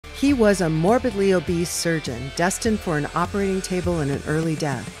He was a morbidly obese surgeon destined for an operating table and an early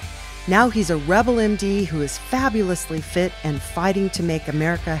death. Now he's a rebel MD who is fabulously fit and fighting to make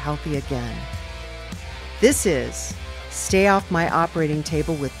America healthy again. This is Stay Off My Operating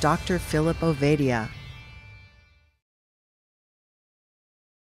Table with Dr. Philip Ovadia.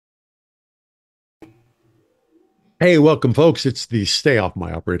 Hey, welcome, folks. It's the Stay Off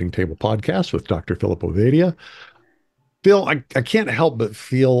My Operating Table podcast with Dr. Philip Ovadia. Phil, I can't help but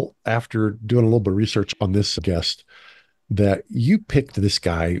feel after doing a little bit of research on this guest that you picked this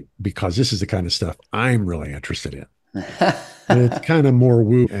guy because this is the kind of stuff I'm really interested in. And it's kind of more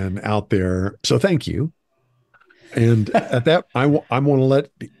woo and out there. So thank you. And at that, I want to let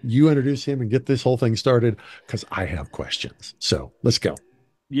you introduce him and get this whole thing started because I have questions. So let's go.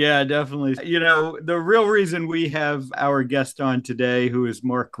 Yeah, definitely. The real reason we have our guest on today, who is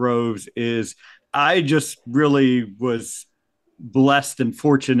Mark Groves, is I just really was blessed and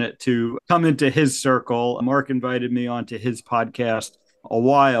fortunate to come into his circle. Mark invited me onto his podcast a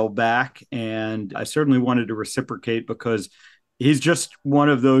while back, and I certainly wanted to reciprocate because he's just one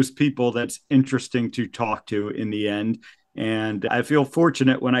of those people that's interesting to talk to in the end. And I feel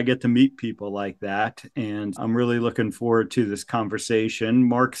fortunate when I get to meet people like that. And I'm really looking forward to this conversation.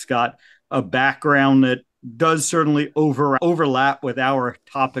 Mark's got a background that does certainly overlap with our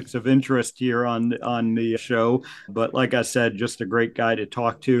topics of interest here on the show. But like I said, just a great guy to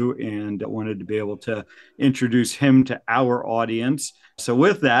talk to, and I wanted to be able to introduce him to our audience. So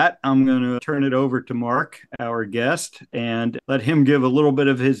with that, I'm going to turn it over to Mark, our guest, and let him give a little bit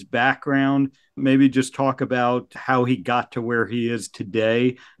of his background, maybe just talk about how he got to where he is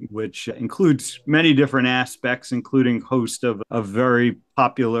today, which includes many different aspects, including host of a very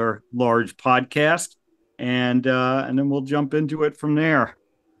popular large podcast. And then we'll jump into it from there.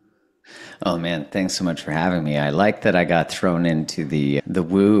 Oh man, thanks so much for having me. I like that I got thrown into the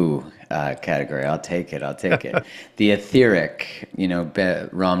woo category. I'll take it. The etheric,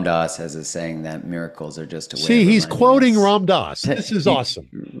 Ram Dass has a saying that miracles are just a way. See, he's quoting Ram Dass. This is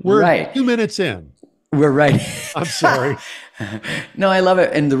awesome. We're right. 2 minutes in. We're right. I'm sorry. No, I love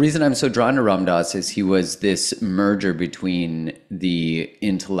it. And the reason I'm so drawn to Ram Dass is he was this merger between the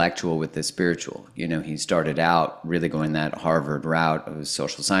intellectual with the spiritual. He started out really going that Harvard route of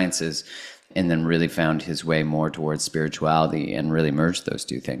social sciences and then really found his way more towards spirituality and really merged those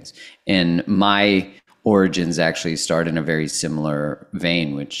two things. And my origins actually start in a very similar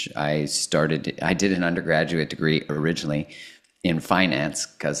vein, which I did an undergraduate degree originally in finance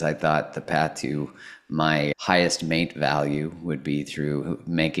because I thought the path to my highest mate value would be through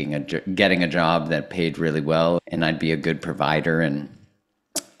getting a job that paid really well and I'd be a good provider. And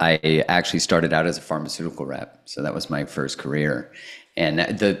I actually started out as a pharmaceutical rep. So that was my first career. And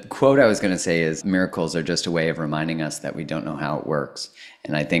the quote I was going to say is, miracles are just a way of reminding us that we don't know how it works.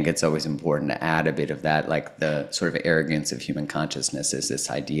 And I think it's always important to add a bit of that, like the sort of arrogance of human consciousness is this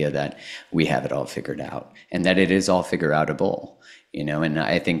idea that we have it all figured out and that it is all figure outable. And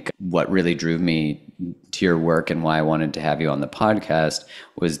I think what really drew me to your work and why I wanted to have you on the podcast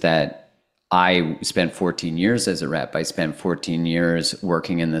was that I spent 14 years as a rep. I spent 14 years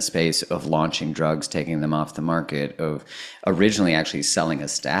working in the space of launching drugs, taking them off the market, of originally actually selling a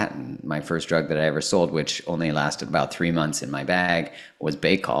statin. My first drug that I ever sold, which only lasted about 3 months in my bag, was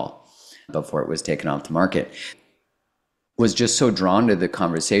Baycol before it was taken off the market. Was just so drawn to the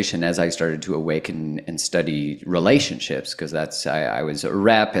conversation as I started to awaken and study relationships, because I was a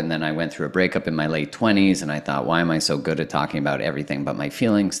rep and then I went through a breakup in my late 20s and I thought, why am I so good at talking about everything but my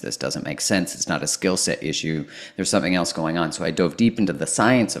feelings? This doesn't make sense. It's not a skill set issue. There's something else going on. So I dove deep into the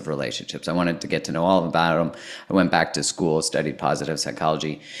science of relationships. I wanted to get to know all about them. I went back to school, studied positive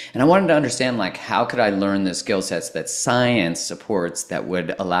psychology, and I wanted to understand, how could I learn the skill sets that science supports that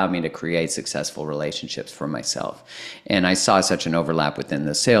would allow me to create successful relationships for myself. And I saw such an overlap within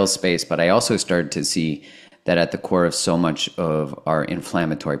the sales space, but I also started to see that at the core of so much of our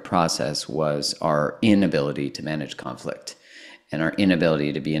inflammatory process was our inability to manage conflict and our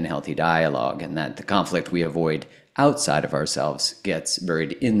inability to be in healthy dialogue, and that the conflict we avoid outside of ourselves gets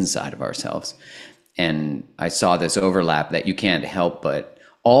buried inside of ourselves. And I saw this overlap that you can't help but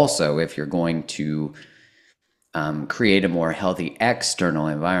also, if you're going to create a more healthy external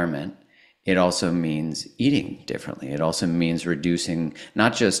environment, it also means eating differently. It also means reducing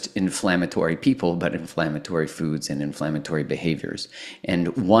not just inflammatory people, but inflammatory foods and inflammatory behaviors. And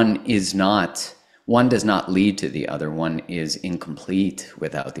one does not lead to the other. One is incomplete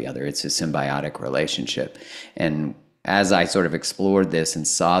without the other. It's a symbiotic relationship. And as I sort of explored this and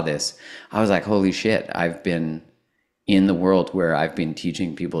saw this, I was like, holy shit, I've been in the world where I've been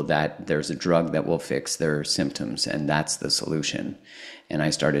teaching people that there's a drug that will fix their symptoms and that's the solution. And I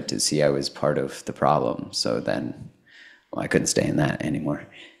started to see I was part of the problem. So then, well, I couldn't stay in that anymore.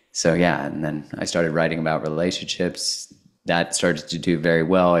 So yeah, and then I started writing about relationships. That started to do very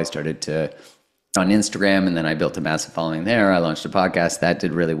well. I started to on Instagram, and then I built a massive following there. I launched a podcast that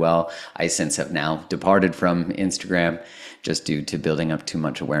did really well. I since have now departed from Instagram just due to building up too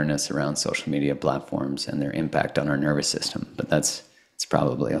much awareness around social media platforms and their impact on our nervous system. But it's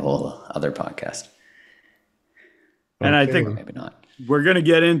probably a whole other podcast. And I think maybe not. We're going to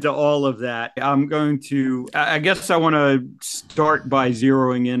get into all of that. I guess I want to start by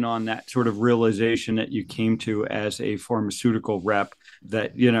zeroing in on that sort of realization that you came to as a pharmaceutical rep,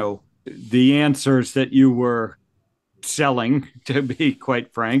 that, the answers that you were selling, to be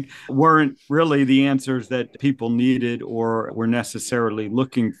quite frank, weren't really the answers that people needed or were necessarily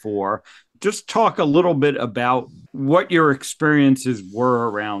looking for. Just talk a little bit about what your experiences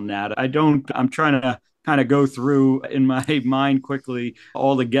were around that. I'm trying to kind of go through in my mind quickly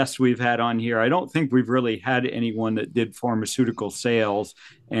all the guests we've had on here. I don't think we've really had anyone that did pharmaceutical sales,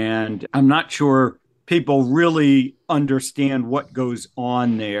 and I'm not sure people really understand what goes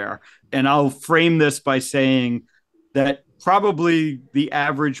on there. And I'll frame this by saying that probably the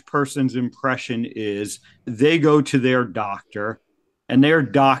average person's impression is they go to their doctor, and their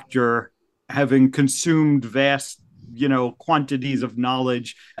doctor, having consumed vast quantities of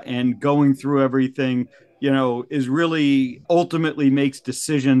knowledge and going through everything, is really ultimately makes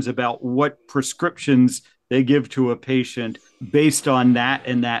decisions about what prescriptions they give to a patient based on that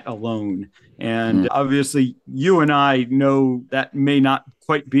and that alone. And obviously you and I know that may not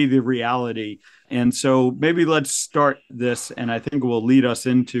quite be the reality. And so maybe let's start this, and I think it will lead us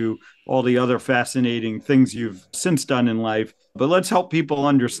into all the other fascinating things you've since done in life. But let's help people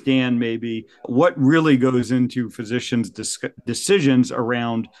understand maybe what really goes into physicians' decisions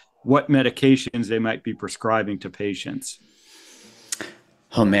around what medications they might be prescribing to patients.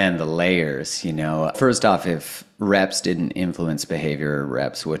 Oh man, the layers, First off, if reps didn't influence behavior,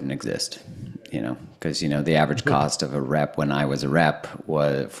 reps wouldn't exist, because, the average cost of a rep when I was a rep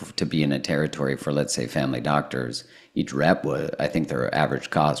was to be in a territory for, let's say, family doctors. Each rep I think their average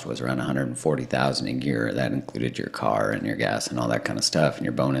cost was around $140,000 a year. That included your car and your gas and all that kind of stuff, and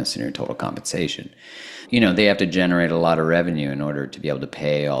your bonus and your total compensation. They have to generate a lot of revenue in order to be able to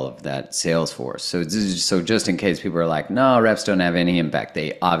pay all of that sales force. So just in case people are like, no, reps don't have any impact,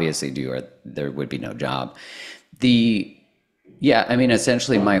 they obviously do, or there would be no job.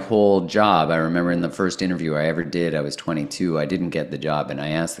 Essentially my whole job, I remember in the first interview I ever did, I was 22, I didn't get the job, and I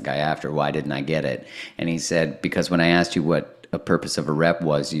asked the guy after, why didn't I get it? And he said, because when I asked you what a purpose of a rep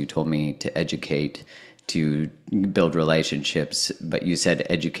was, you told me to educate, to build relationships, but you said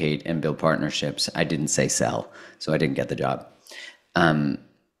educate and build partnerships. I didn't say sell, so I didn't get the job.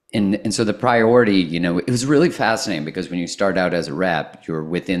 And so the priority, it was really fascinating, because when you start out as a rep, you're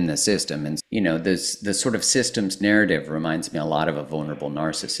within the system. And, the sort of systems narrative reminds me a lot of a vulnerable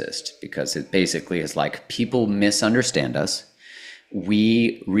narcissist, because it basically is like, people misunderstand us.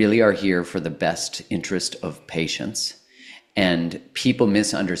 We really are here for the best interest of patients, and people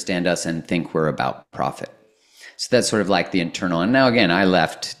misunderstand us and think we're about profit. So that's sort of like the internal. And now, again, I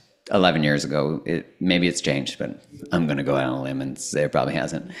left 11 years ago. Maybe it's changed, but I'm going to go out on a limb and say it probably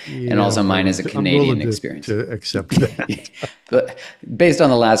hasn't. Yeah, and also mine is a Canadian experience. To accept that. But based on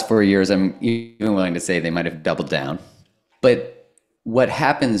the last 4 years, I'm even willing to say they might have doubled down. But what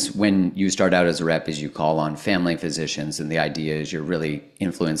happens when you start out as a rep is you call on family physicians, and the idea is you're really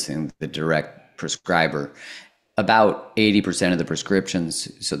influencing the direct prescriber. About 80% of the prescriptions,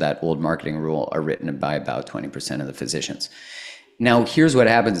 so that old marketing rule, are written by about 20% of the physicians. Now, here's what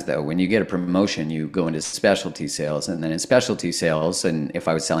happens, though. When you get a promotion, you go into specialty sales. And then in specialty sales, and if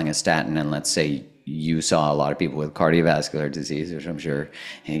I was selling a statin, and let's say you saw a lot of people with cardiovascular disease, which I'm sure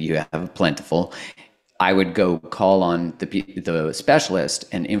you have plentiful, I would go call on the specialist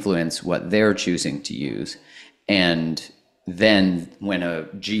and influence what they're choosing to use. And then when a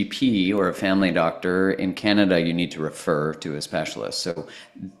GP or a family doctor in Canada, you need to refer to a specialist. So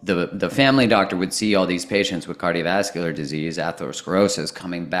the family doctor would see all these patients with cardiovascular disease, atherosclerosis,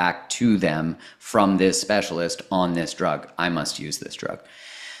 coming back to them from this specialist on this drug. I must use this drug.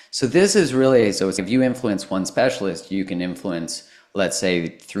 So this is really, so if you influence one specialist, you can influence, let's say,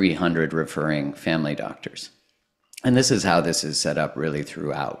 300 referring family doctors. And this is how this is set up really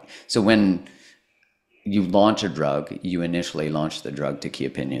throughout. So when you launch a drug, you initially launch the drug to key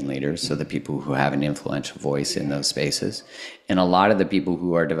opinion leaders, so the people who have an influential voice in those spaces. And a lot of the people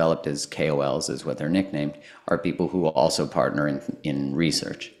who are developed as KOLs, is what they're nicknamed, are people who also partner in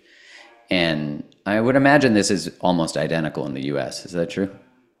research. And I would imagine this is almost identical in the US. Is that true?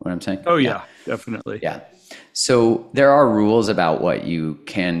 What I'm saying? Oh, yeah, definitely. Yeah. So there are rules about what you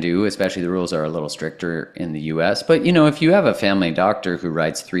can do, especially the rules are a little stricter in the US. But, if you have a family doctor who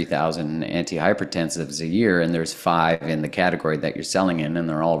writes 3,000 antihypertensives a year and there's 5 in the category that you're selling in, and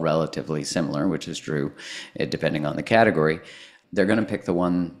they're all relatively similar, which is true, depending on the category, they're going to pick the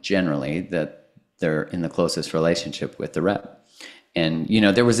one generally that they're in the closest relationship with the rep. And,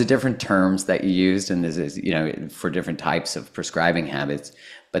 there was a different terms that you used, and this is, for different types of prescribing habits,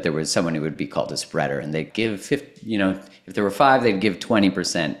 but there was someone who would be called a spreader, and they'd give 50, if there were 5, they'd give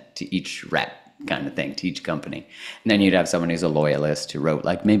 20% to each rep kind of thing, to each company. And then you'd have someone who's a loyalist who wrote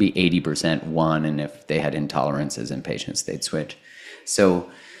like maybe 80% one, and if they had intolerances in patients, they'd switch. So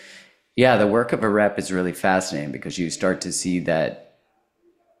yeah, the work of a rep is really fascinating because you start to see that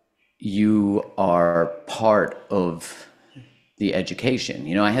you are part of the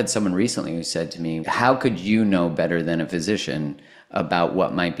education. I had someone recently who said to me, how could you know better than a physician about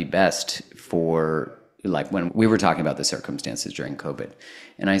what might be best for, like when we were talking about the circumstances during COVID.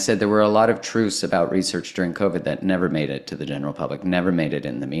 And I said there were a lot of truths about research during COVID that never made it to the general public, never made it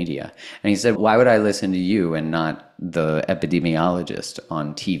in the media. And he said, why would I listen to you and not the epidemiologist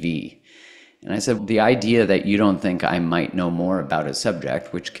on TV? And I said, the idea that you don't think I might know more about a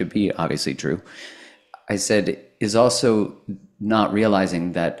subject, which could be obviously true, I said, is also not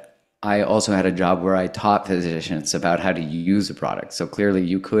realizing that I also had a job where I taught physicians about how to use a product. So clearly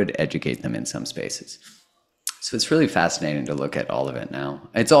you could educate them in some spaces. So it's really fascinating to look at all of it now.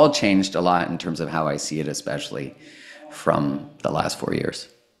 It's all changed a lot in terms of how I see it, especially from the last 4 years.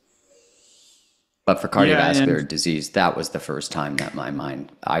 But for cardiovascular disease, that was the first time that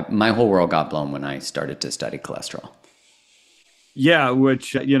my whole world got blown when I started to study cholesterol. Yeah,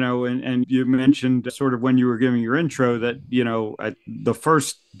 which, and you mentioned sort of when you were giving your intro that, the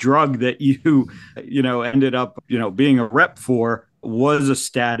first drug that you ended up, being a rep for was a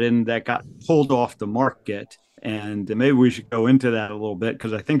statin that got pulled off the market. And maybe we should go into that a little bit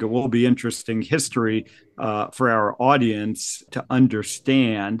because I think it will be interesting history for our audience to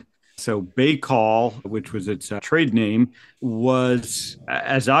understand. So Baycol, which was its trade name, was,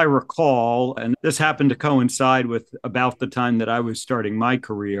 as I recall, and this happened to coincide with about the time that I was starting my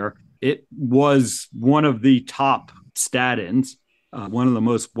career, it was one of the top statins, one of the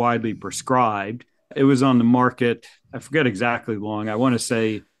most widely prescribed. It was on the market, I forget exactly long. I want to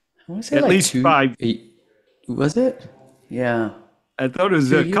say at like least 5. Was it? Yeah. I thought it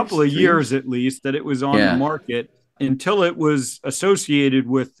was a couple of years at least that it was on the market, until it was associated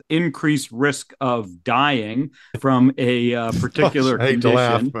with increased risk of dying from a particular condition. I hate to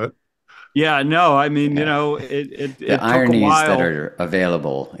laugh, but yeah, no, I mean, it the ironies that are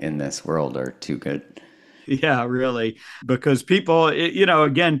available in this world are too good. Yeah, really. Because people,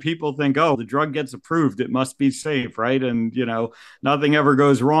 again, people think, oh, the drug gets approved, it must be safe, right? And, nothing ever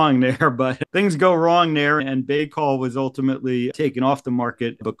goes wrong there, but things go wrong there. And Baycol was ultimately taken off the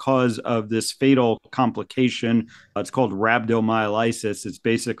market because of this fatal complication. It's called rhabdomyolysis. It's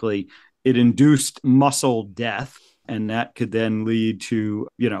basically, it induced muscle death. And that could then lead to,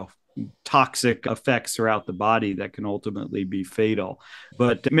 toxic effects throughout the body that can ultimately be fatal.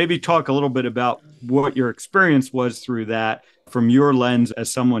 But maybe talk a little bit about what your experience was through that from your lens as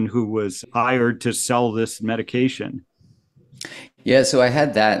someone who was hired to sell this medication. Yeah, so I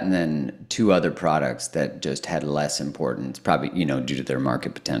had that and then 2 other products that just had less importance, probably, due to their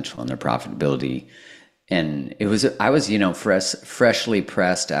market potential and their profitability. And I was, freshly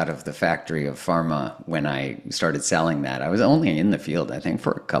pressed out of the factory of pharma when I started selling that. I was only in the field, I think,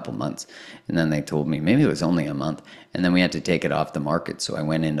 for a couple months. And then they told me maybe it was only a month. And then we had to take it off the market. So I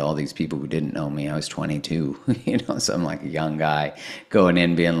went into all these people who didn't know me. I was 22, so I'm like a young guy going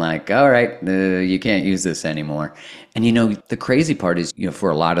in being like, all right, you can't use this anymore. And, the crazy part is, for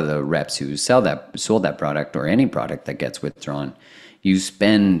a lot of the reps who sold that product or any product that gets withdrawn, you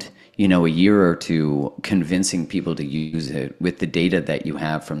spend a year or 2 convincing people to use it with the data that you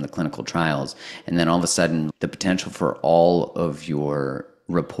have from the clinical trials. And then all of a sudden, the potential for all of your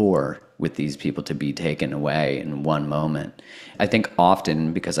rapport with these people to be taken away in one moment. I think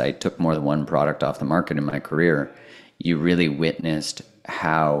often, because I took more than one product off the market in my career, you really witnessed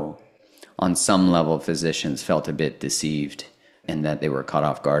how, on some level, physicians felt a bit deceived and that they were caught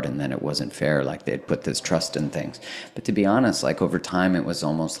off guard and that it wasn't fair, like they'd put this trust in things. But to be honest, like over time, it was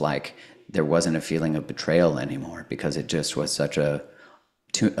almost like there wasn't a feeling of betrayal anymore because it just was such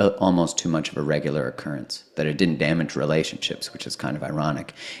almost too much of a regular occurrence that it didn't damage relationships, which is kind of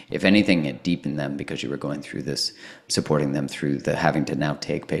ironic. If anything, it deepened them because you were going through this, supporting them through the having to now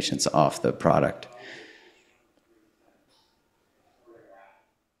take patients off the product.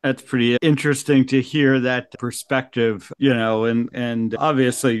 That's pretty interesting to hear that perspective, and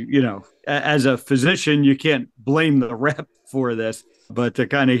obviously, as a physician, you can't blame the rep for this, but to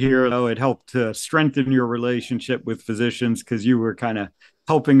kind of hear, it helped to strengthen your relationship with physicians because you were kind of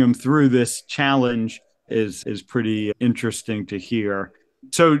helping them through this challenge is pretty interesting to hear.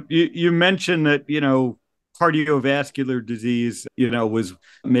 So you mentioned that, cardiovascular disease, was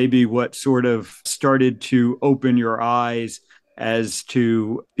maybe what sort of started to open your eyes as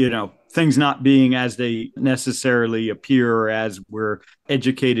to, things not being as they necessarily appear or as we're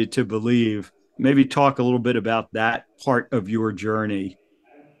educated to believe. Maybe talk a little bit about that part of your journey.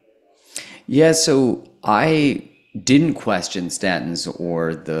 Yeah, so I didn't question statins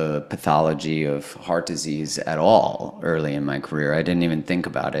or the pathology of heart disease at all early in my career. I didn't even think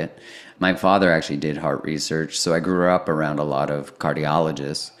about it. My father actually did heart research, so I grew up around a lot of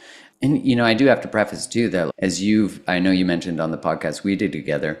cardiologists. And, I do have to preface too that I know you mentioned on the podcast we did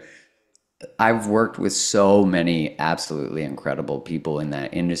together, I've worked with so many absolutely incredible people in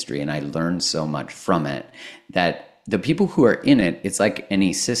that industry, and I learned so much from it that the people who are in it, it's like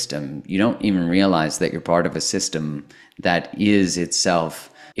any system. You don't even realize that you're part of a system that is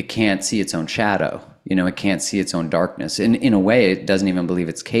itself, it can't see its own shadow. It can't see its own darkness. And in a way, it doesn't even believe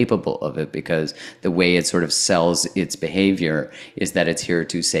it's capable of it, because the way it sort of sells its behavior is that it's here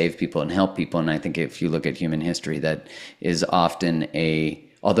to save people and help people. And I think if you look at human history, that is often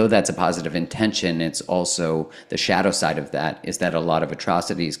although that's a positive intention, it's also the shadow side of that is that a lot of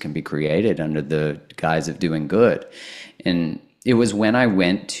atrocities can be created under the guise of doing good. And it was when I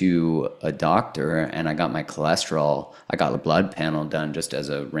went to a doctor and I got my cholesterol, I got a blood panel done just as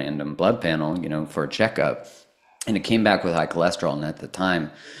a random blood panel, for a checkup. And it came back with high cholesterol. And at the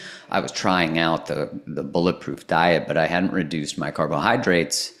time, I was trying out the bulletproof diet, but I hadn't reduced my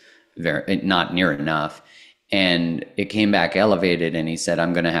carbohydrates not near enough. And it came back elevated, and he said,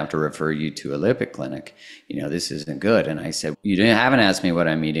 I'm going to have to refer you to a lipid clinic. This isn't good. And I said, you haven't asked me what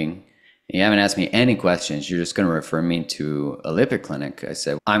I'm eating. You haven't asked me any questions. You're just going to refer me to a lipid clinic. I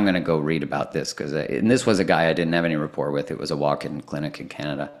said, I'm going to go read about this, and this was a guy I didn't have any rapport with. It was a walk-in clinic in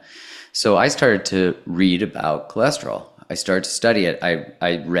Canada. So I started to read about cholesterol. I started to study it.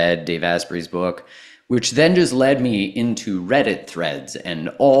 I read Dave Asprey's book, which then just led me into Reddit threads and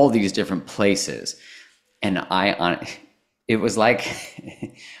all these different places. And it was like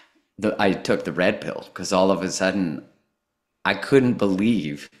I took the red pill, because all of a sudden I couldn't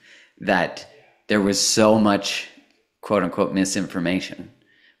believe that there was so much quote unquote misinformation,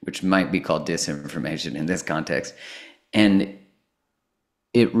 which might be called disinformation in this context. And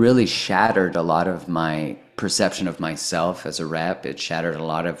it really shattered a lot of my perception of myself as a rep. It shattered a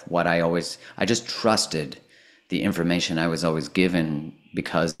lot of what I just trusted the information I was always given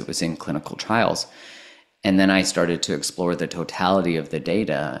because it was in clinical trials. And then I started to explore the totality of the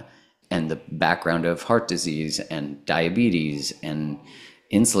data and the background of heart disease and diabetes and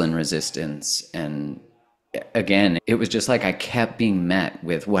insulin resistance. And again, it was just like I kept being met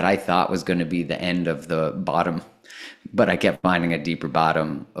with what I thought was going to be the end of the bottom, but I kept finding a deeper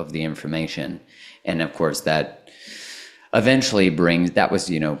bottom of the information. And of course, that eventually that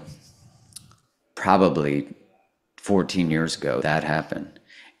was, probably 14 years ago that happened.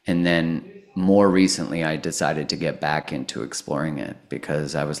 And then more recently, I decided to get back into exploring it,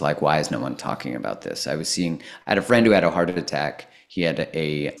 because I was like, why is no one talking about this? I had a friend who had a heart attack. He had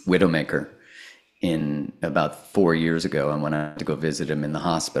a widowmaker in about 4 years ago. And when I had to go visit him in the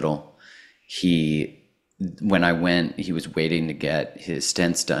hospital, when I went, he was waiting to get his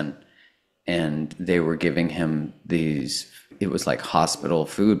stents done. And they were giving him it was like hospital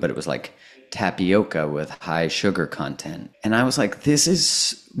food, but it was like tapioca with high sugar content. And I was like, this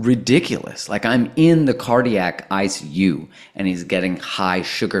is ridiculous. Like, I'm in the cardiac ICU and he's getting high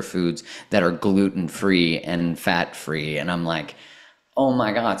sugar foods that are gluten-free and fat-free. And I'm like, oh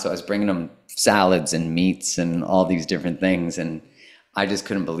my God. So I was bringing him salads and meats and all these different things. And I just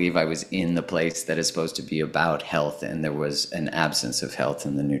couldn't believe I was in the place that is supposed to be about health, and there was an absence of health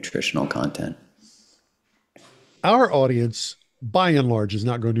in the nutritional content. Our audience, by and large, is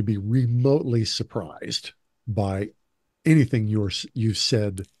not going to be remotely surprised by anything you've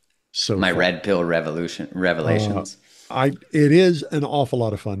said so My far. red pill revelations. It is an awful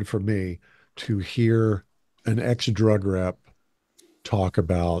lot of fun for me to hear an ex-drug rep talk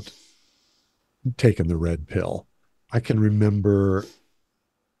about taking the red pill. I can remember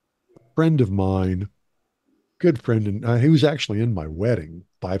a friend of mine, good friend, and he was actually in my wedding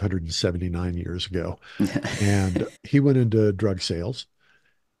 579 years ago. And he went into drug sales,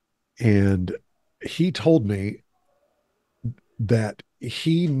 and he told me that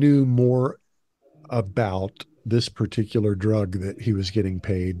he knew more about this particular drug that he was getting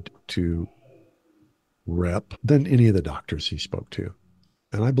paid to rep than any of the doctors he spoke to.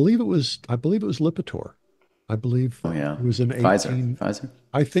 And I believe it was Lipitor. I believe Oh yeah. it was an Pfizer. 18. Pfizer.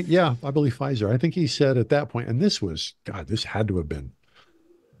 I think, yeah, I believe Pfizer. I think he said at that point, and this had to have been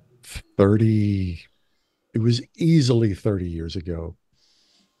 30, it was easily 30 years ago.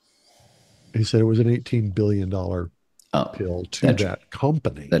 He said it was an $18 billion Oh, pill to that that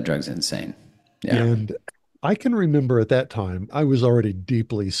company. that drug's insane. Yeah. And I can remember at that time, I was already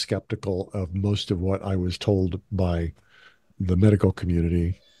deeply skeptical of most of what I was told by the medical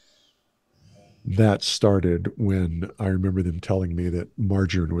community. That started when I remember them telling me that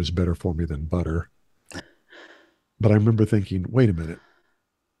margarine was better for me than butter. But I remember thinking, wait a minute,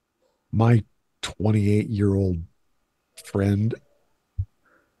 my 28-year-old friend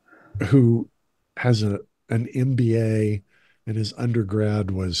who has an MBA and his undergrad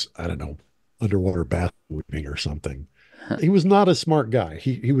was, I don't know, underwater bathing or something. He was not a smart guy.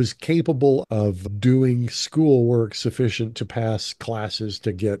 He was capable of doing schoolwork sufficient to pass classes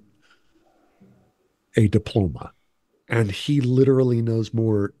to get a diploma. And he literally knows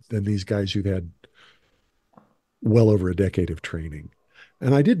more than these guys who've had well over a decade of training.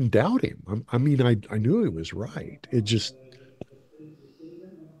 And I didn't doubt him. I mean, I knew he was right. It just,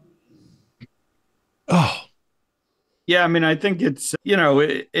 oh, Yeah, I mean, I think it's,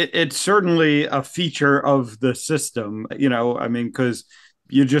 it's certainly a feature of the system, I mean, because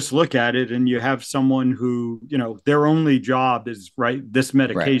you just look at it and you have someone who, their only job is, right, this Right.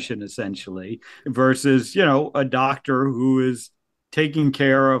 medication essentially, versus, a doctor who is taking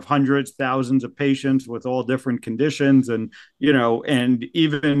care of hundreds, thousands of patients with all different conditions and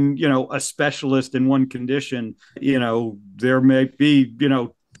even, a specialist in one condition, there may be,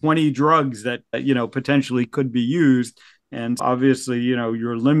 20 drugs that potentially could be used, and obviously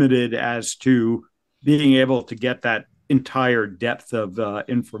you're limited as to being able to get that entire depth of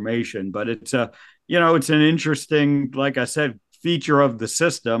information, but it's an interesting, like I said, feature of the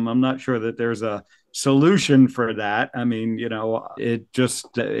system. I'm not sure that there's a solution for that. I mean, it's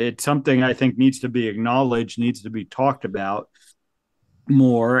something I think needs to be acknowledged, needs to be talked about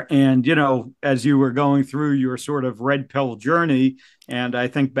more. And as you were going through your sort of red pill journey, and I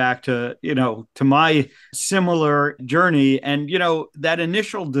think back to to my similar journey, and that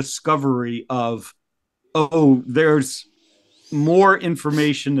initial discovery of, oh, there's more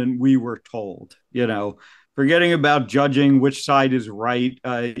information than we were told, forgetting about judging which side is right,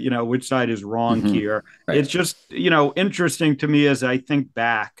 which side is wrong Hmm. here. Right. It's just interesting to me as I think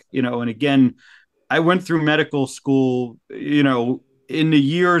back, and again, I went through medical school, in the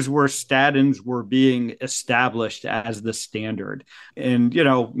years where statins were being established as the standard. And,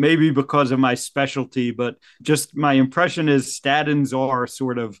 maybe because of my specialty, but just my impression is statins are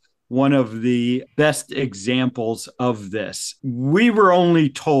sort of one of the best examples of this. We were only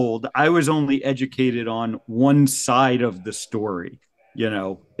told, I was only educated on one side of the story.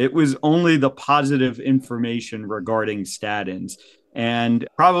 It was only the positive information regarding statins. And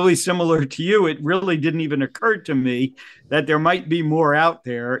probably similar to you, it really didn't even occur to me that there might be more out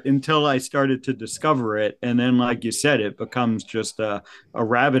there until I started to discover it. And then, like you said, it becomes just a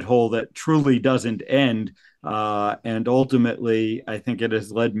rabbit hole that truly doesn't end. And ultimately, I think it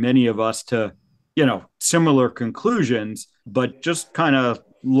has led many of us to, similar conclusions, but just kind of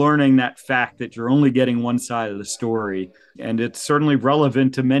learning that fact that you're only getting one side of the story. And it's certainly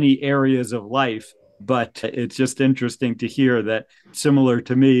relevant to many areas of life. But it's just interesting to hear that, similar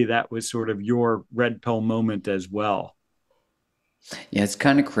to me, that was sort of your red pill moment as well. Yeah, it's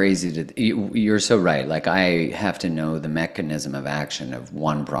kind of crazy you're so right. Like I have to know the mechanism of action of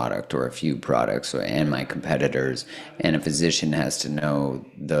one product or a few products and my competitors, and a physician has to know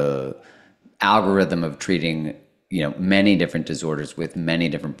the algorithm of treating, many different disorders with many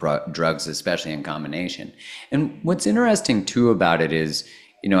different drugs, especially in combination. And what's interesting too about it is,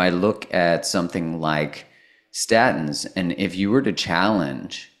 I look at something like statins, and if you were to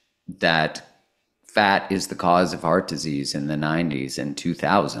challenge that fat is the cause of heart disease in the 90s and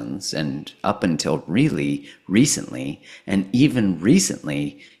 2000s and up until really recently, and even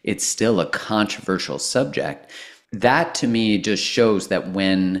recently, it's still a controversial subject. That to me just shows that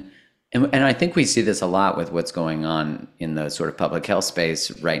and I think we see this a lot with what's going on in the sort of public health space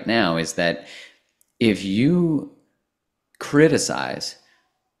right now, is that if you criticize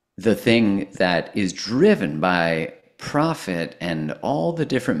the thing that is driven by profit and all the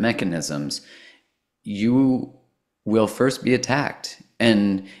different mechanisms, you will first be attacked.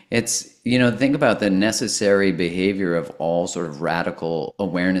 And it's, think about the necessary behavior of all sort of radical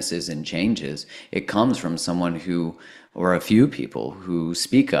awarenesses and changes. It comes from someone who, or a few people who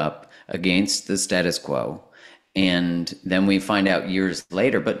speak up against the status quo And then we find out years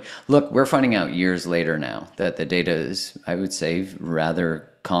later, but look, we're finding out years later now that the data is, I would say, rather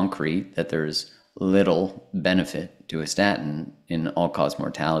concrete, that there's little benefit to a statin in all-cause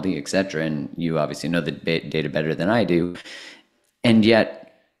mortality, et cetera. And you obviously know the data better than I do. And yet,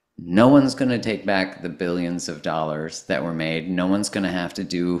 no one's going to take back the billions of dollars that were made. No one's going to have to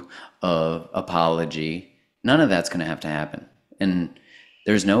do a apology. None of that's going to have to happen. And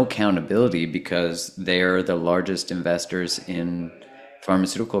there's no accountability because they're the largest investors in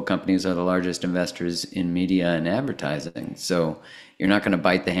pharmaceutical companies, are the largest investors in media and advertising. So you're not going to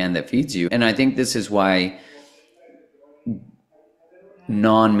bite the hand that feeds you. And I think this is why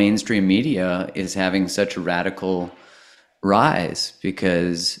non-mainstream media is having such a radical rise,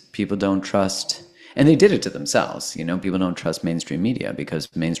 because people don't trust, and they did it to themselves. People don't trust mainstream media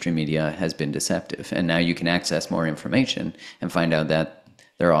because mainstream media has been deceptive. And now you can access more information and find out that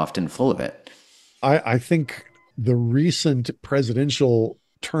they're often full of it. I think the recent presidential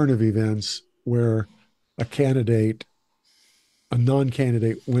turn of events where a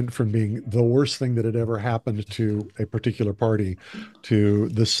non-candidate went from being the worst thing that had ever happened to a particular party to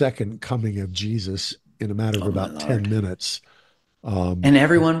the second coming of Jesus in a matter of about 10 minutes. And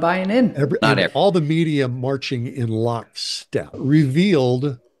everyone buying in. All the media marching in lockstep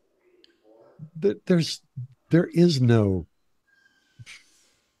revealed that there's no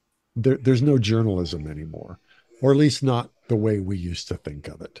journalism anymore, or at least not the way we used to think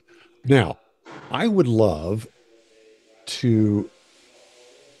of it. Now, I would love to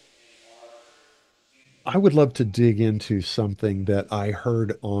dig into something that I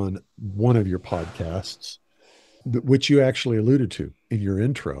heard on one of your podcasts, which you actually alluded to in your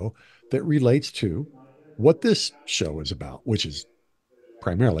intro, that relates to what this show is about, which is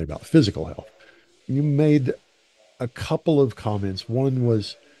primarily about physical health. You made a couple of comments. One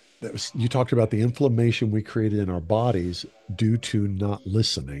was you talked about the inflammation we created in our bodies due to not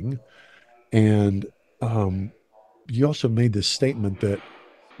listening. And you also made this statement that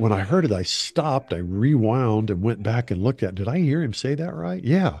when I heard it, I stopped, I rewound and went back and looked at, did I hear him say that right?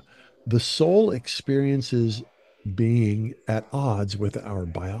 Yeah. The soul experiences being at odds with our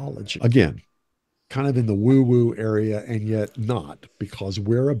biology. Again, kind of in the woo-woo area, and yet not, because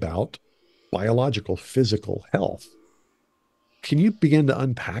we're about biological, physical health. Can you begin to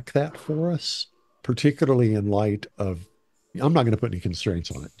unpack that for us, particularly in light of, I'm not going to put any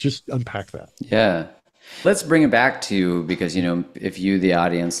constraints on it, just unpack that. Yeah. Let's bring it back to, because, if you, the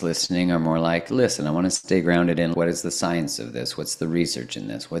audience listening, are more like, listen, I want to stay grounded in what is the science of this? What's the research in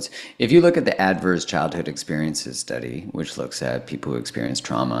this? If you look at the adverse childhood experiences study, which looks at people who experience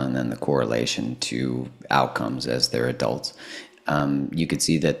trauma and then the correlation to outcomes as they're adults, you could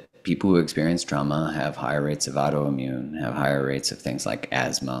see that people who experience trauma have higher rates of autoimmune, have higher rates of things like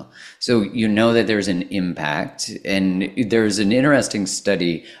asthma. So that there's an impact. And there's an interesting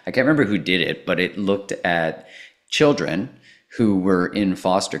study, I can't remember who did it, but it looked at children who were in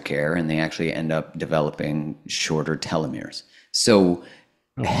foster care, and they actually end up developing shorter telomeres. So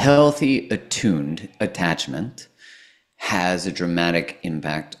healthy, attuned attachment has a dramatic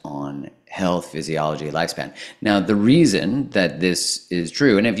impact on health, physiology, lifespan. Now, the reason that this is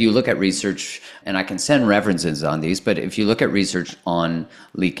true, and if you look at research, and I can send references on these, but if you look at research on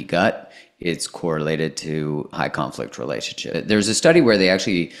leaky gut, it's correlated to high conflict relationship. There's a study where they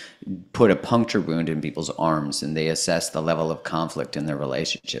actually put a puncture wound in people's arms, and they assessed the level of conflict in their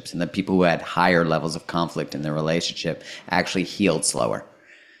relationships. And the people who had higher levels of conflict in their relationship actually healed slower.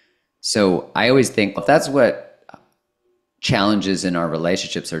 So I always think, if that's what challenges in our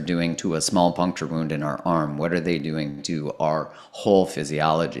relationships are doing to a small puncture wound in our arm, what are they doing to our whole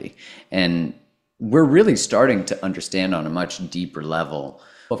physiology? And we're really starting to understand on a much deeper level,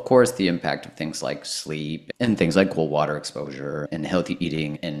 of course, the impact of things like sleep and things like cold water exposure and healthy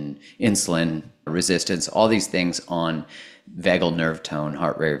eating and insulin resistance, all these things on vagal nerve tone,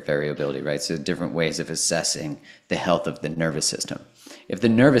 heart rate variability, right? So different ways of assessing the health of the nervous system. If the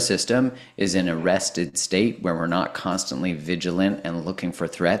nervous system is in a rested state where we're not constantly vigilant and looking for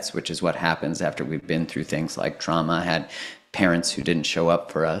threats, which is what happens after we've been through things like trauma, had parents who didn't show up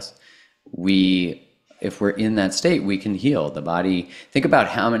for us, if we're in that state, we can heal the body. Think about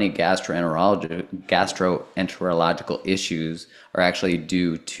how many gastroenterological issues are actually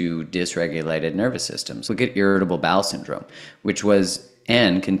due to dysregulated nervous systems. Look at irritable bowel syndrome, which was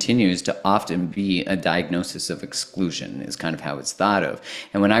and continues to often be a diagnosis of exclusion, is kind of how it's thought of.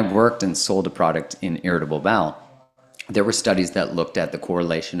 And when I worked and sold a product in irritable bowel, there were studies that looked at the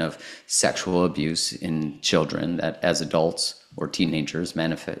correlation of sexual abuse in children that as adults or teenagers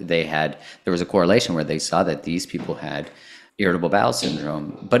there was a correlation where they saw that these people had irritable bowel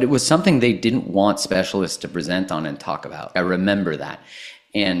syndrome, but it was something they didn't want specialists to present on and talk about. I remember that.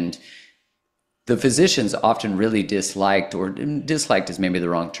 And the physicians often really disliked, or disliked is maybe the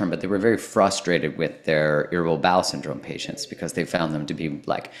wrong term, but they were very frustrated with their irritable bowel syndrome patients because they found them to be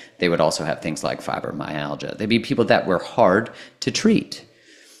like, they would also have things like fibromyalgia. They'd be people that were hard to treat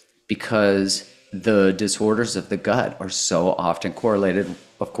because the disorders of the gut are so often correlated,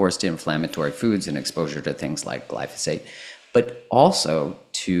 of course, to inflammatory foods and exposure to things like glyphosate, but also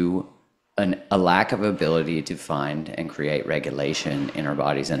to a lack of ability to find and create regulation in our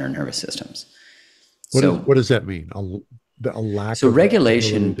bodies and our nervous systems. What does that mean? A lack so of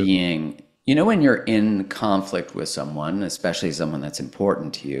regulation being, you know, when you're in conflict with someone, especially someone that's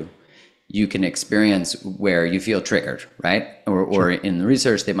important to you, you can experience where you feel triggered, right? Or in the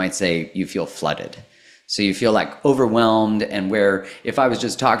research, they might say you feel flooded. So you feel like overwhelmed, and where if I was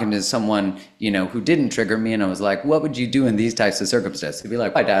just talking to someone, you know, who didn't trigger me and I was like, what would you do in these types of circumstances? They'd be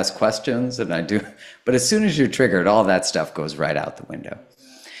like, I'd ask questions and I do. But as soon as you're triggered, all that stuff goes right out the window.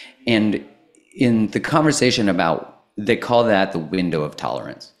 And in the conversation about, they call that the window of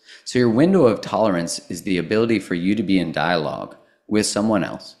tolerance. So your window of tolerance is the ability for you to be in dialogue with someone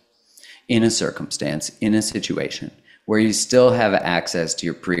else in a circumstance, in a situation where you still have access to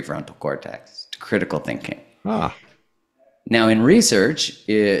your prefrontal cortex, to critical thinking. Now, in research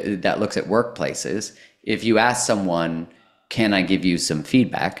that looks at workplaces, if you ask someone, can I give you some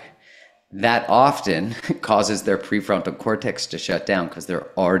feedback? That often causes their prefrontal cortex to shut down because they're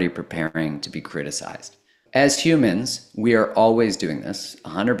already preparing to be criticized. As humans, we are always doing this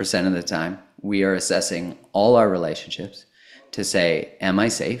 100% of the time. We are assessing all our relationships to say, am I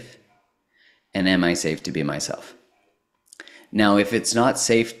safe? And am I safe to be myself? Now, if it's not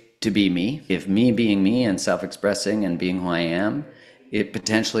safe to be me, if me being me and self-expressing and being who I am, it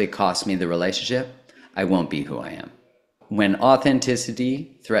potentially costs me the relationship, I won't be who I am. When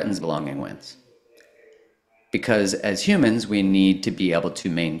authenticity threatens, belonging wins. Because as humans, we need to be able to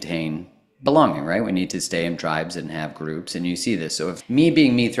maintain belonging, right? We need to stay in tribes and have groups, and you see this. So if me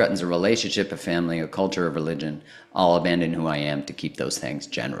being me threatens a relationship, a family, a culture, a religion, I'll abandon who I am to keep those things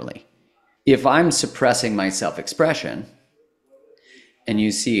generally. If I'm suppressing my self-expression, and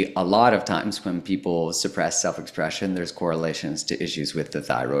you see a lot of times when people suppress self-expression, there's correlations to issues with the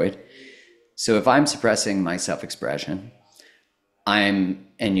thyroid. So if I'm suppressing my self-expression,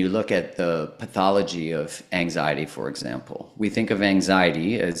 and you look at the pathology of anxiety, for example, we think of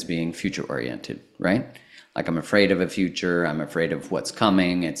anxiety as being future-oriented, right? Like I'm afraid of a future, I'm afraid of what's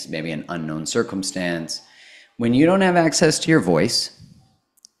coming, it's maybe an unknown circumstance. When you don't have access to your voice,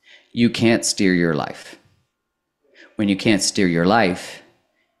 you can't steer your life. When you can't steer your life,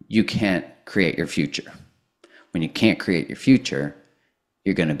 you can't create your future. When you can't create your future,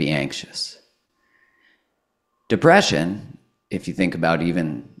 you're going to be anxious. Depression, if you think about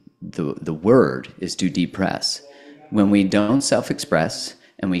even the word, is to depress. When we don't self-express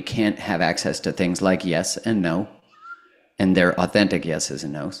and we can't have access to things like yes and no, and they're authentic yeses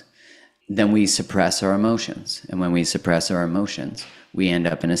and nos, then we suppress our emotions. And when we suppress our emotions, we end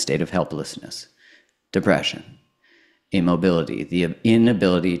up in a state of helplessness, depression, immobility, the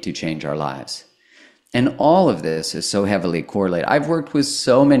inability to change our lives. And all of this is so heavily correlated. I've worked with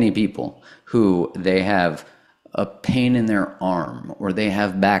so many people who they have a pain in their arm, or they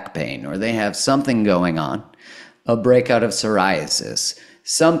have back pain, or they have something going on, a breakout of psoriasis,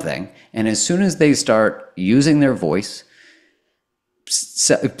 something. And as soon as they start using their voice,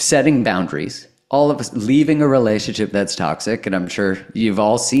 setting boundaries, all of us leaving a relationship that's toxic, and I'm sure you've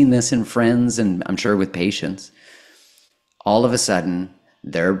all seen this in friends, and I'm sure with patients, all of a sudden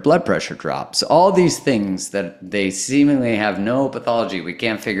their blood pressure drops. All these things that they seemingly have no pathology, we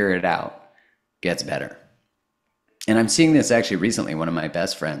can't figure it out, gets better. And I'm seeing this actually recently. One of my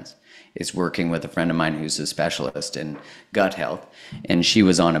best friends is working with a friend of mine who's a specialist in gut health, and she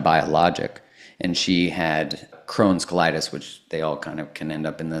was on a biologic, and she had Crohn's colitis, which they all kind of can end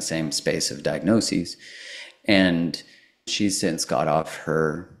up in the same space of diagnoses. And she's since got off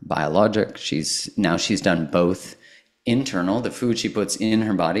her biologic. She's done both internal, the food she puts in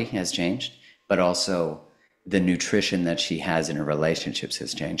her body has changed, but also the nutrition that she has in her relationships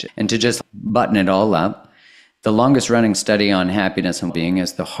has changed. And to just button it all up, the longest running study on happiness and well-being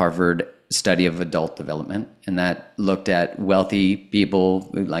is the Harvard study of adult development. And that looked at wealthy people,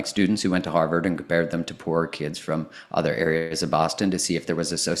 like students who went to Harvard, and compared them to poorer kids from other areas of Boston to see if there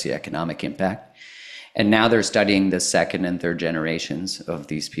was a socioeconomic impact. And now they're studying the second and third generations of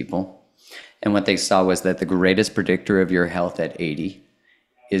these people. And what they saw was that the greatest predictor of your health at 80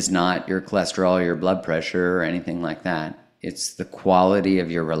 is not your cholesterol, your blood pressure, or anything like that. It's the quality of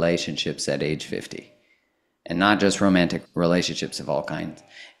your relationships at age 50. and not just romantic relationships of all kinds.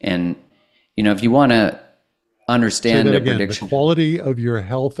 And, if you want to understand Say that a again. prediction, The quality of your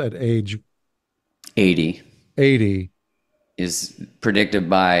health at age 80 is predicted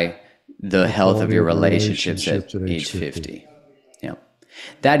by the health of your relationships at age 50. Yeah.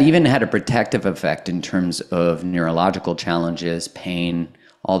 That even had a protective effect in terms of neurological challenges, pain,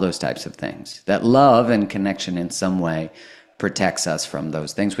 all those types of things. That love and connection in some way protects us from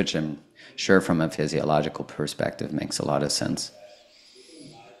those things, which I'm sure from a physiological perspective makes a lot of sense.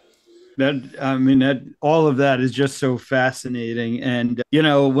 That all of that is just so fascinating. And,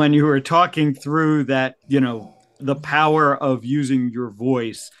 when you were talking through that, the power of using your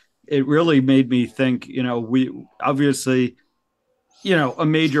voice, it really made me think, we obviously, a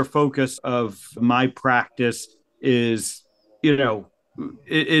major focus of my practice is,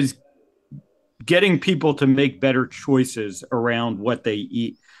 is getting people to make better choices around what they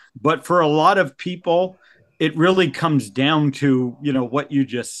eat. But for a lot of people, it really comes down to, what you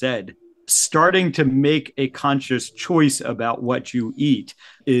just said. Starting to make a conscious choice about what you eat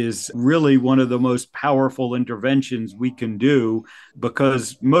is really one of the most powerful interventions we can do,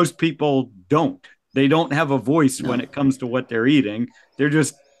 because most people don't. They don't have a voice when it comes to what they're eating. They're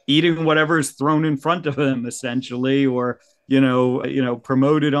just eating whatever's thrown in front of them, essentially, or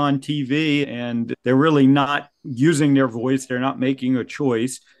promoted on TV, and they're really not using their voice. They're not making a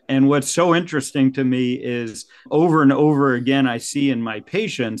choice. And what's so interesting to me is over and over again, I see in my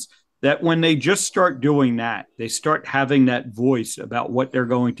patients that when they just start doing that, they start having that voice about what they're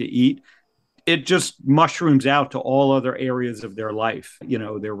going to eat, it just mushrooms out to all other areas of their life,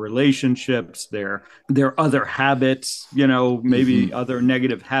 their relationships, their other habits, maybe other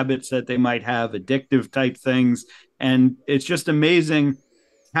negative habits that they might have, addictive type things. And it's just amazing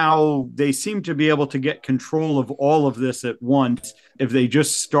how they seem to be able to get control of all of this at once if they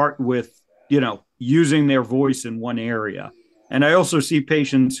just start with, using their voice in one area. And I also see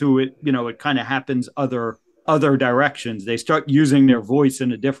patients who it kind of happens other directions. They start using their voice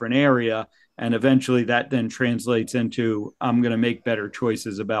in a different area, and eventually that then translates into, I'm going to make better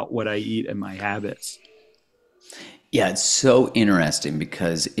choices about what I eat and my habits. Yeah, it's so interesting,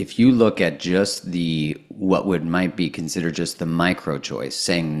 because if you look at just what might be considered just the micro choice,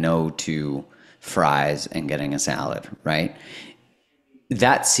 saying no to fries and getting a salad, right?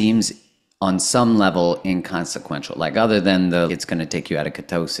 That seems on some level inconsequential, like other than it's going to take you out of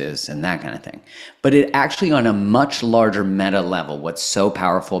ketosis and that kind of thing. But it actually, on a much larger meta level, what's so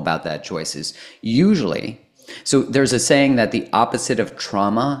powerful about that choice is usually, so there's a saying that the opposite of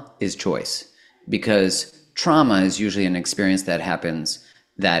trauma is choice, because trauma is usually an experience that happens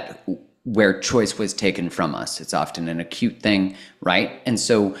where choice was taken from us. It's often an acute thing, right? And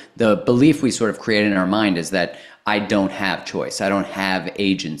so the belief we sort of create in our mind is that I don't have choice. I don't have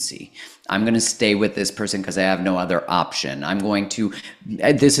agency. I'm going to stay with this person because I have no other option.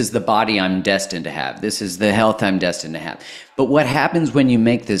 This is the body I'm destined to have. This is the health I'm destined to have. But what happens when you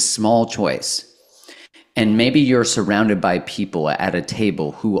make this small choice, and maybe you're surrounded by people at a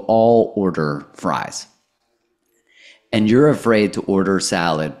table who all order fries, and you're afraid to order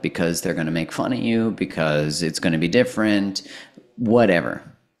salad because they're going to make fun of you, because it's going to be different, whatever.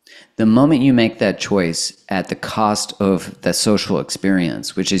 The moment you make that choice at the cost of the social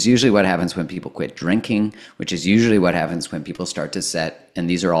experience, which is usually what happens when people quit drinking, which is usually what happens when people start to set, and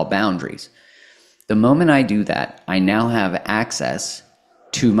these are all boundaries. The moment I do that, I now have access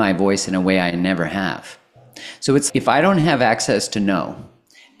to my voice in a way I never have. So if I don't have access to no,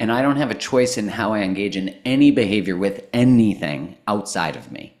 and I don't have a choice in how I engage in any behavior with anything outside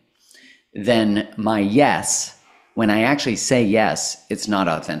of me, then my yes, when I actually say yes, it's not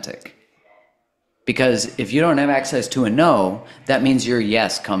authentic. Because if you don't have access to a no, that means your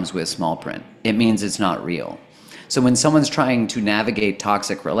yes comes with small print. It means it's not real. So when someone's trying to navigate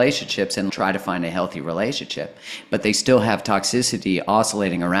toxic relationships and try to find a healthy relationship, but they still have toxicity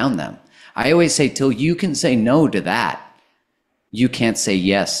oscillating around them, I always say, till you can say no to that, you can't say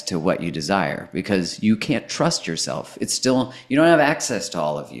yes to what you desire, because you can't trust yourself. It's still, you don't have access to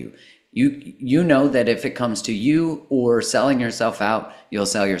all of you. You know that if it comes to you or selling yourself out, you'll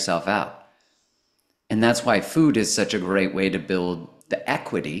sell yourself out. And that's why food is such a great way to build the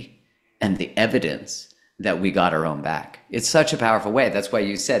equity and the evidence that we got our own back. It's such a powerful way. That's why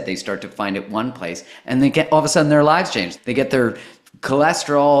you said they start to find it one place, and they get, all of a sudden their lives change. They get their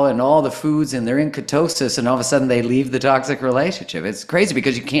cholesterol and all the foods, and they're in ketosis, and all of a sudden they leave the toxic relationship. It's crazy,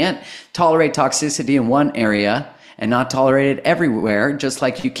 because you can't tolerate toxicity in one area and not tolerate it everywhere, just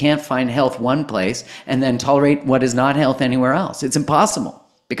like you can't find health one place and then tolerate what is not health anywhere else. It's impossible,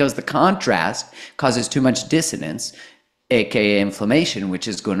 because the contrast causes too much dissonance. aka inflammation, which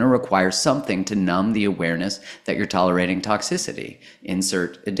is going to require something to numb the awareness that you're tolerating toxicity.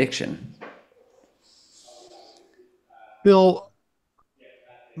 Insert addiction. Bill,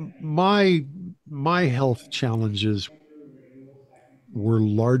 my health challenges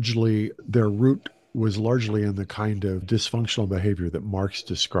their root was largely in the kind of dysfunctional behavior that Mark's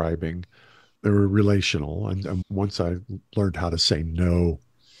describing. They were relational. And once I learned how to say no,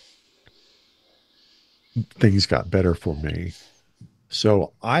 things got better for me.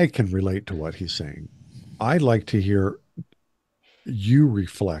 So I can relate to what he's saying. I'd like to hear you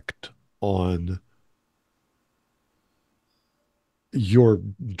reflect on your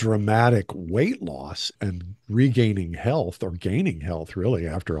dramatic weight loss and regaining health, or gaining health really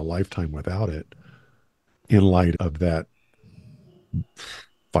after a lifetime without it, in light of that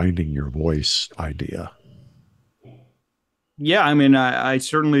finding your voice idea. Yeah, I mean, I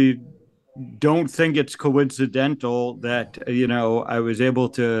certainly don't think it's coincidental that, I was able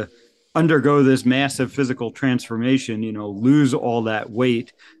to undergo this massive physical transformation, lose all that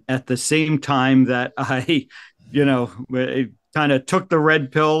weight at the same time that I, kind of took the red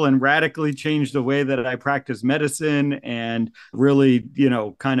pill and radically changed the way that I practice medicine, and really,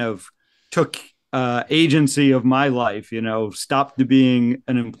 kind of took agency of my life, stopped being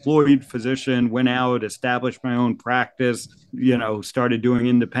an employed physician, went out, established my own practice, started doing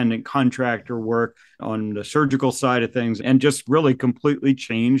independent contractor work on the surgical side of things, and just really completely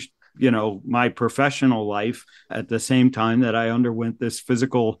changed, my professional life at the same time that I underwent this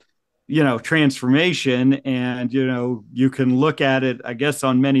physical, transformation. And, you can look at it, I guess,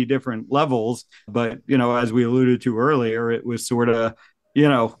 on many different levels. But, as we alluded to earlier, it was sort of,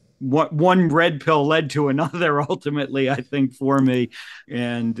 what one red pill led to another ultimately, I think, for me.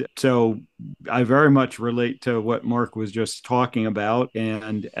 And so I very much relate to what Mark was just talking about.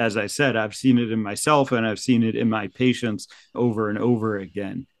 And as I said, I've seen it in myself and I've seen it in my patients over and over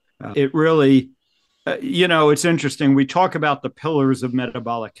again. It really, it's interesting. We talk about the pillars of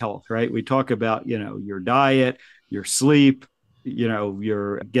metabolic health, right? We talk about, your diet, your sleep,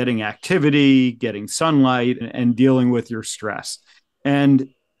 your getting activity, getting sunlight, and dealing with your stress. And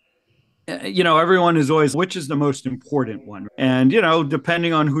everyone is always, which is the most important one? And,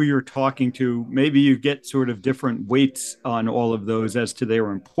 depending on who you're talking to, maybe you get sort of different weights on all of those as to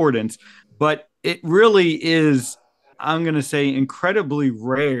their importance. But it really is, I'm going to say, incredibly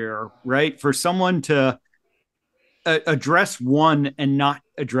rare, right, for someone to address one and not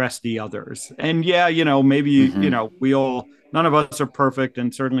address the others. And yeah, maybe, none of us are perfect.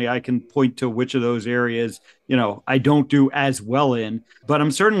 And certainly I can point to which of those areas, I don't do as well in, but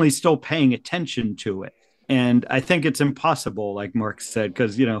I'm certainly still paying attention to it. And I think it's impossible, like Mark said,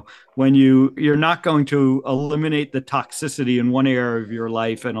 because, when you're not going to eliminate the toxicity in one area of your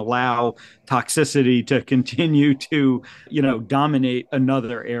life and allow toxicity to continue to, dominate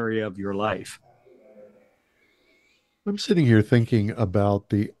another area of your life. I'm sitting here thinking about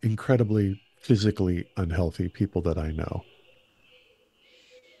the incredibly physically unhealthy people that I know.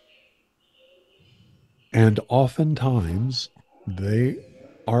 And oftentimes they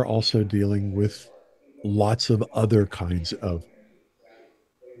are also dealing with lots of other kinds of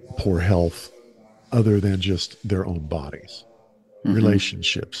poor health other than just their own bodies,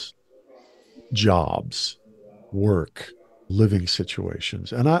 relationships, jobs, work, living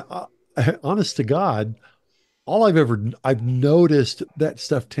situations. And I honest to God, I've noticed that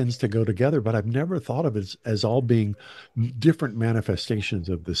stuff tends to go together, but I've never thought of it as all being different manifestations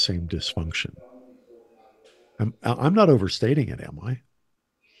of the same dysfunction. I'm not overstating it, am I?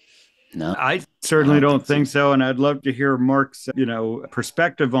 No, I certainly don't think so. so. And I'd love to hear Mark's,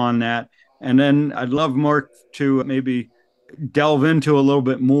 perspective on that. And then I'd love Mark to maybe delve into a little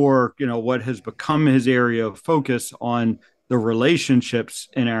bit more, what has become his area of focus on the relationships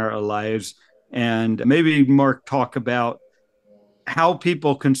in our lives. And maybe Mark talk about how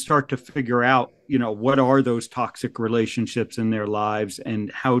people can start to figure out, what are those toxic relationships in their lives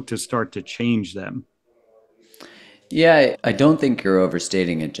and how to start to change them. Yeah, I don't think you're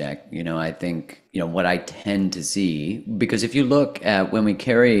overstating it, Jack. I think, what I tend to see, because if you look at when we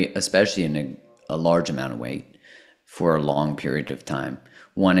carry, especially in a large amount of weight for a long period of time,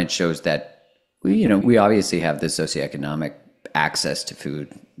 one, it shows that we obviously have the socioeconomic access to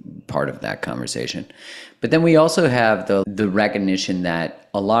food, part of that conversation. But then we also have the recognition that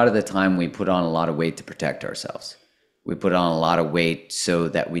a lot of the time we put on a lot of weight to protect ourselves. We put on a lot of weight so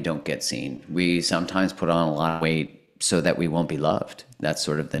that we don't get seen. We sometimes put on a lot of weight so that we won't be loved. That's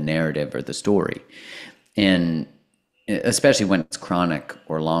sort of the narrative or the story. And especially when it's chronic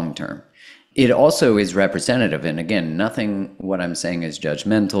or long term. It also is representative. And again, nothing what I'm saying is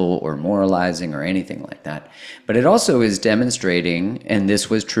judgmental or moralizing or anything like that. But it also is demonstrating, and this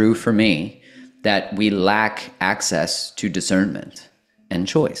was true for me, that we lack access to discernment and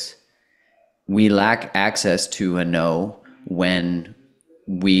choice. We lack access to a no when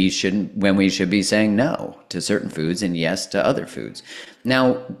we should be saying no to certain foods and yes to other foods.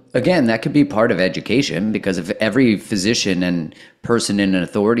 Now, again, that could be part of education, because if every physician and person in an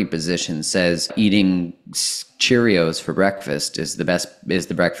authority position says eating Cheerios for breakfast is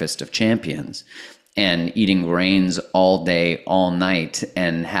the breakfast of champions, and eating grains all day, all night,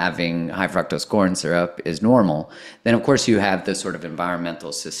 and having high fructose corn syrup is normal, then of course you have the sort of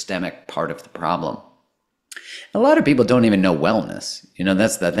environmental systemic part of the problem. A lot of people don't even know wellness.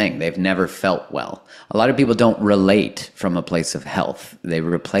 That's the thing. They've never felt well. A lot of people don't relate from a place of health. They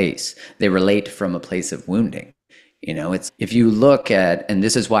relate from a place of wounding. It's, if you look at, and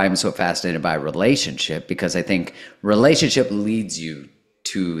this is why I'm so fascinated by relationship, because I think relationship leads you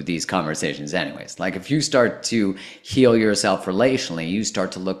to these conversations anyways. Like if you start to heal yourself relationally, you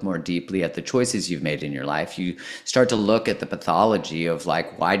start to look more deeply at the choices you've made in your life. You start to look at the pathology of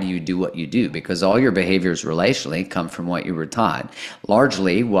like, why do you do what you do? Because all your behaviors relationally come from what you were taught.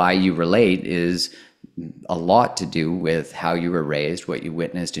 Largely why you relate is a lot to do with how you were raised, what you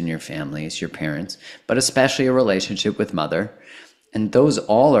witnessed in your families, your parents, but especially a relationship with mother. And those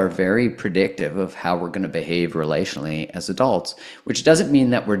all are very predictive of how we're going to behave relationally as adults, which doesn't mean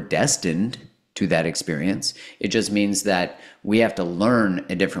that we're destined to that experience. It just means that we have to learn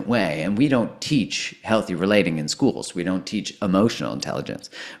a different way. And we don't teach healthy relating in schools. We don't teach emotional intelligence.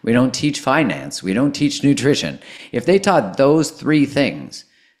 We don't teach finance. We don't teach nutrition. If they taught those three things,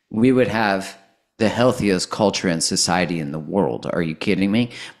 we would have the healthiest culture and society in the world. Are you kidding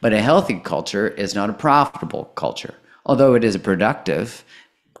me? But a healthy culture is not a profitable culture. Although it is a productive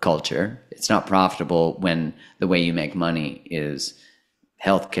culture, it's not profitable when the way you make money is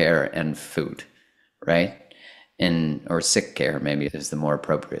healthcare and food, right? Or sick care, maybe is the more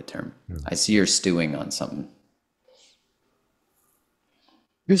appropriate term. Yeah. I see you're stewing on something.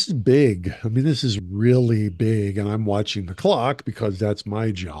 This is big. I mean, this is really big, and I'm watching the clock because that's my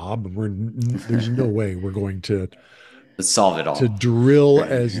job. And there's no way we're going to solve it all, to drill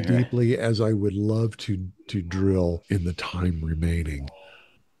as deeply as I would love to drill in the time remaining.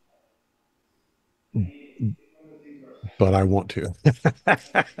 But I want to.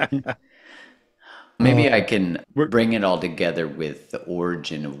 Maybe I can bring it all together with the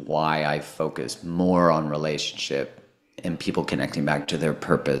origin of why I focus more on relationship and people connecting back to their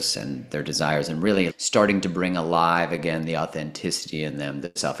purpose and their desires, and really starting to bring alive again the authenticity in them,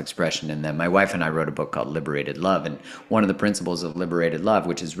 the self-expression in them. My wife and I wrote a book called Liberated Love, and one of the principles of Liberated Love,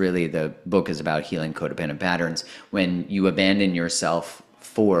 which is really, the book is about healing codependent patterns. When you abandon yourself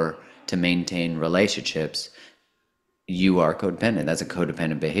to maintain relationships, you are codependent. That's a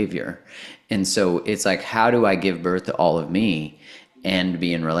codependent behavior. And so it's like, how do I give birth to all of me and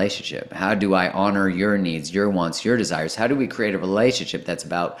be in relationship? How do I honor your needs, your wants, your desires? How do we create a relationship that's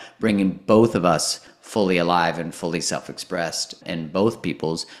about bringing both of us fully alive and fully self-expressed, and both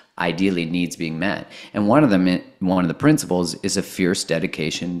people's ideally needs being met? And one of the principles is a fierce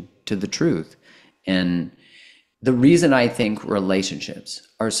dedication to the truth. And the reason I think relationships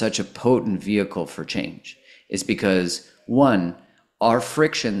are such a potent vehicle for change is because, one, our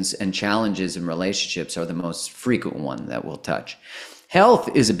frictions and challenges in relationships are the most frequent one that we'll touch.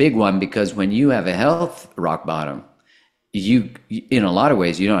 Health is a big one, because when you have a health rock bottom, in a lot of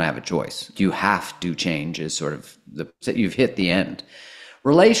ways, you don't have a choice. You have to change, is sort of you've hit the end.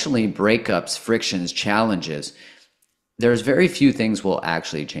 Relationally, breakups, frictions, challenges, there's very few things we'll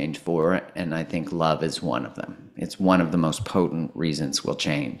actually change for, and I think love is one of them. It's one of the most potent reasons we'll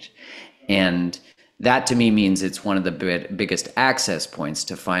change. And that to me means it's one of the biggest access points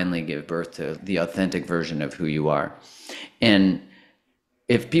to finally give birth to the authentic version of who you are. And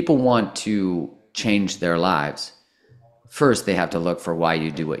if people want to change their lives, first they have to look for why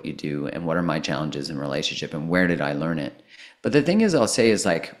you do what you do, and what are my challenges in relationship, and where did I learn it? But the thing is, I'll say, is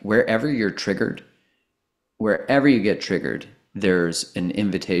like, wherever you get triggered, there's an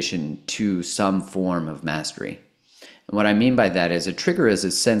invitation to some form of mastery. And what I mean by that is, a trigger is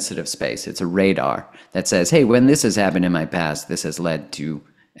a sensitive space. It's a radar that says, hey, when this has happened in my past, this has led to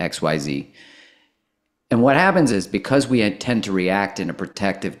X, Y, Z. And what happens is, because we tend to react in a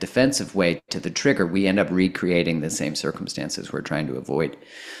protective, defensive way to the trigger, we end up recreating the same circumstances we're trying to avoid.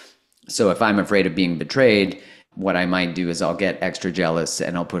 So if I'm afraid of being betrayed, what I might do is I'll get extra jealous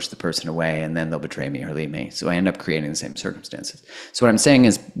and I'll push the person away, and then they'll betray me or leave me. So I end up creating the same circumstances. So what I'm saying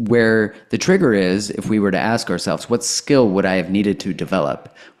is, where the trigger is, if we were to ask ourselves, what skill would I have needed to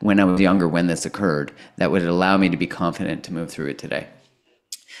develop when I was younger, when this occurred, that would allow me to be confident to move through it today?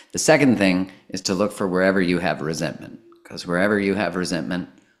 The second thing is to look for wherever you have resentment, because wherever you have resentment,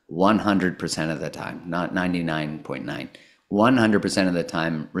 100% of the time, not 99.9, 100% of the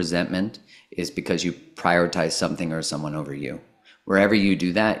time, resentment is because you prioritize something or someone over you. Wherever you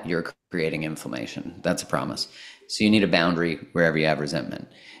do that, you're creating inflammation. That's a promise. So you need a boundary wherever you have resentment.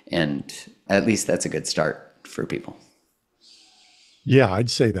 And at least that's a good start for people. Yeah, I'd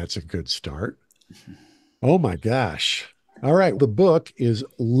say that's a good start. Oh my gosh. All right. The book is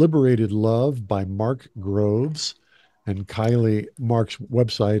Liberated Love by Mark Groves. And Kylie, Mark's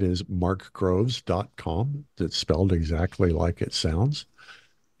website is markgroves.com. It's spelled exactly like it sounds.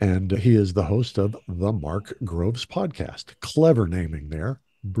 And he is the host of the Mark Groves podcast. Clever naming there.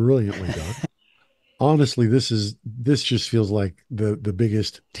 Brilliantly done. Honestly, this just feels like the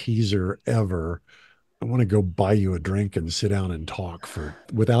biggest teaser ever. I want to go buy you a drink and sit down and talk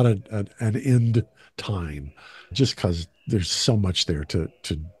without an end time, just because there's so much there to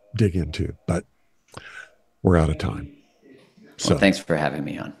dig into. But we're out of time. So, well, thanks for having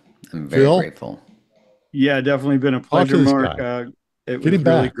me on. I'm very grateful. Yeah, definitely been a pleasure, Mark. It was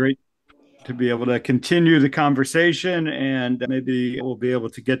really great to be able to continue the conversation, and maybe we'll be able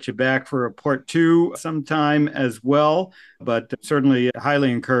to get you back for a part 2 sometime as well. But certainly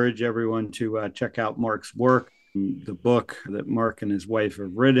highly encourage everyone to check out Mark's work. The book that Mark and his wife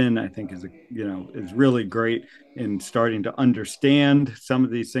have written, I think is really great in starting to understand some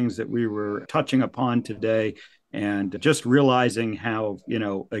of these things that we were touching upon today, and just realizing how,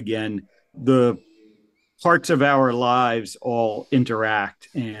 again, the parts of our lives all interact.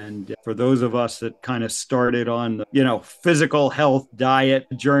 And for those of us that kind of started on the, physical health diet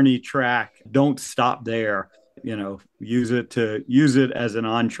journey track, don't stop there. Use it as an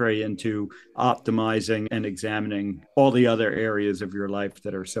entree into optimizing and examining all the other areas of your life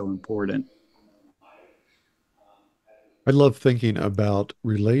that are so important. I love thinking about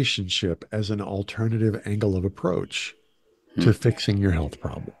relationship as an alternative angle of approach to fixing your health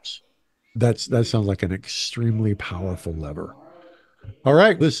problems. That sounds like an extremely powerful lever. All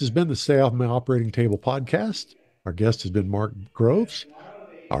right. This has been the Stay Off My Operating Table podcast. Our guest has been Mark Groves.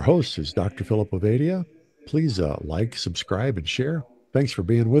 Our host is Dr. Philip Ovadia. Please like, subscribe, and share. Thanks for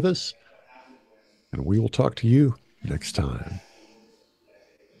being with us. And we will talk to you next time.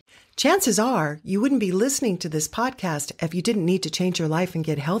 Chances are you wouldn't be listening to this podcast if you didn't need to change your life and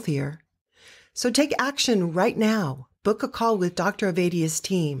get healthier. So take action right now. Book a call with Dr. Ovadia's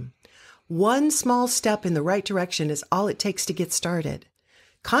team. One small step in the right direction is all it takes to get started.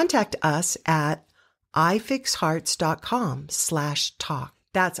 Contact us at ifixhearts.com/talk.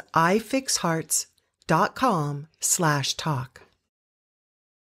 That's ifixhearts.com/talk.